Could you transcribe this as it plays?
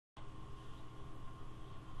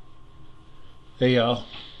Hey y'all,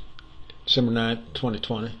 December 9th,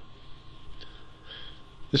 2020.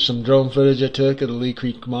 This is some drone footage I took of the Leigh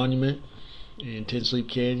Creek Monument in Tensleep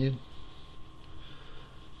Canyon.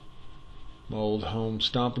 My old home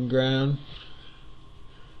stomping ground,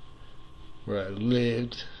 where I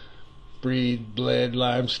lived, breathed, bled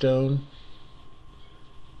limestone.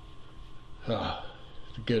 Ah,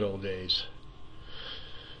 the good old days.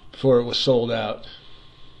 Before it was sold out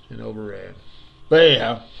and overran. But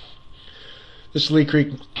anyhow, this Leigh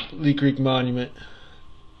Creek Monument.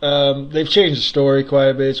 They've changed the story quite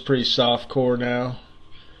a bit. It's pretty soft core now.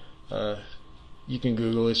 You can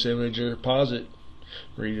Google this image or pause it,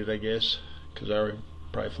 read it, I guess, because I already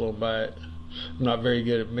probably flown by it. I'm not very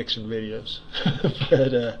good at mixing videos.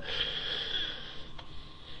 But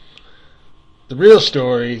the real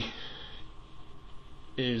story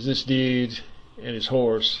is this dude and his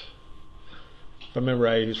horse. If I remember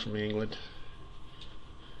right, he was from England.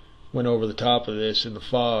 Went over the top of this in the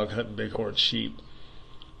fog hunting bighorn sheep.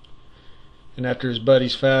 And after his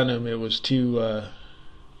buddies found him, it was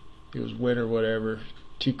it was winter, whatever,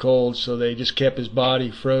 too cold, so they just kept his body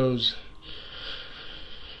froze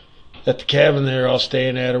at the cabin they were all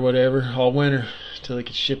staying at or whatever all winter until they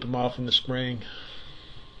could ship him off in the spring.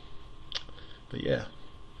 But yeah,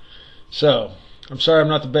 so I'm sorry I'm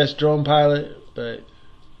not the best drone pilot, but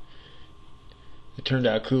it turned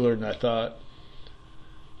out cooler than I thought.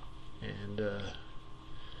 And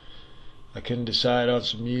I couldn't decide on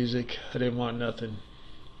some music. I didn't want nothing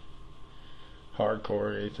hardcore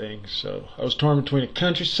or anything, so I was torn between a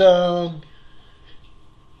country song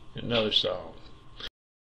and another song.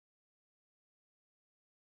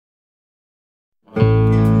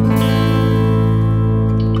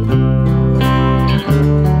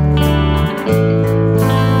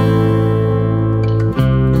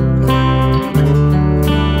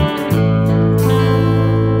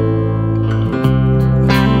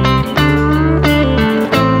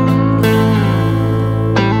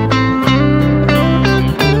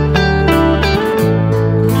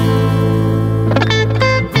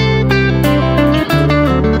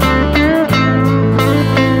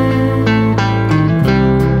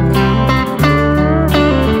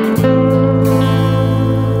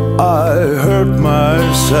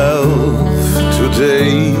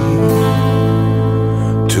 Today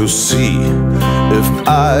to see if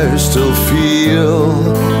I still feel.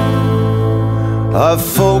 I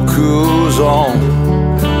focus on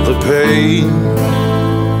the pain,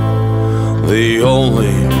 the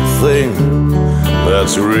only thing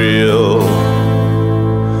that's real.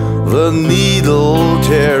 The needle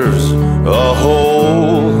tears a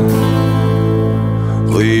hole,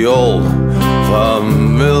 the old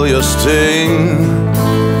familiar sting.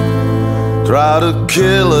 Try to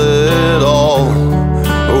kill it all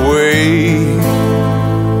away,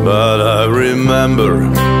 but I remember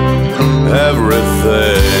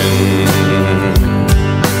everything.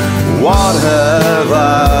 What have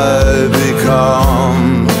I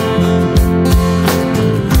become?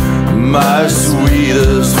 My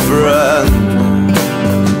sweetest friend.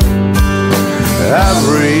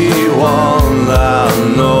 Everyone I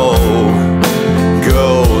know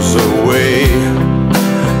goes away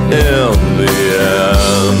in the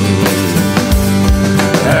end,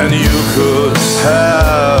 and you could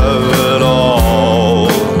have it all.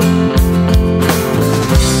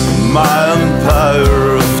 My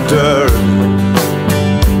empire of dirt,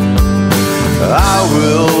 I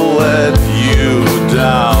will let you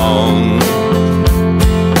down.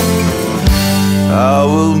 I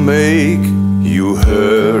will make you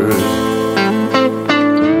hurt.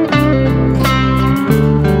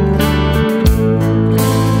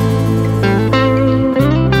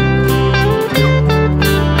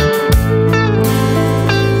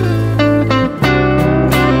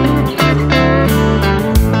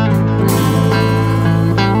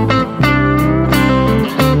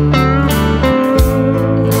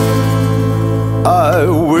 I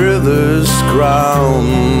wear this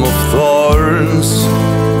crown of thorns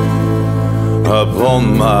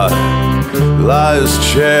upon my last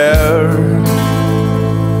chair,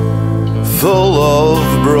 full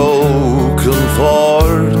of broken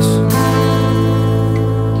thoughts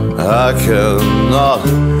I cannot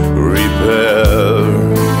repair.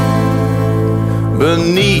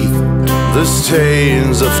 Beneath the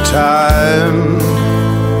stains of time,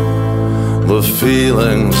 the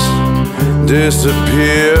feelings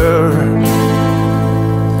disappear.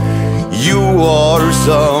 You are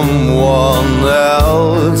someone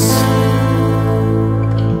else,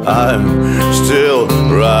 I'm still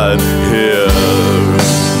right here.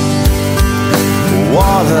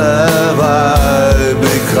 What have I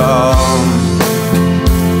become?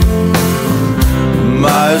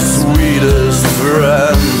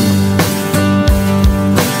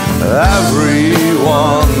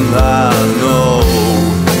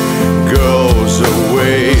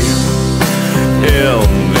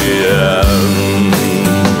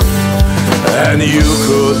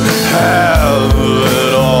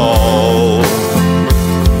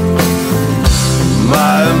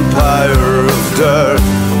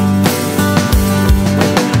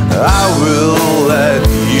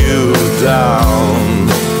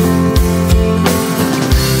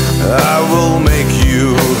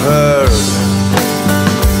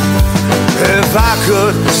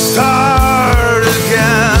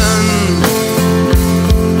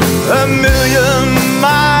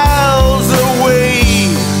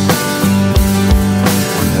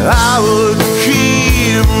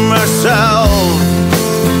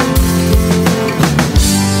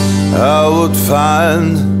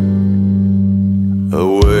 hand.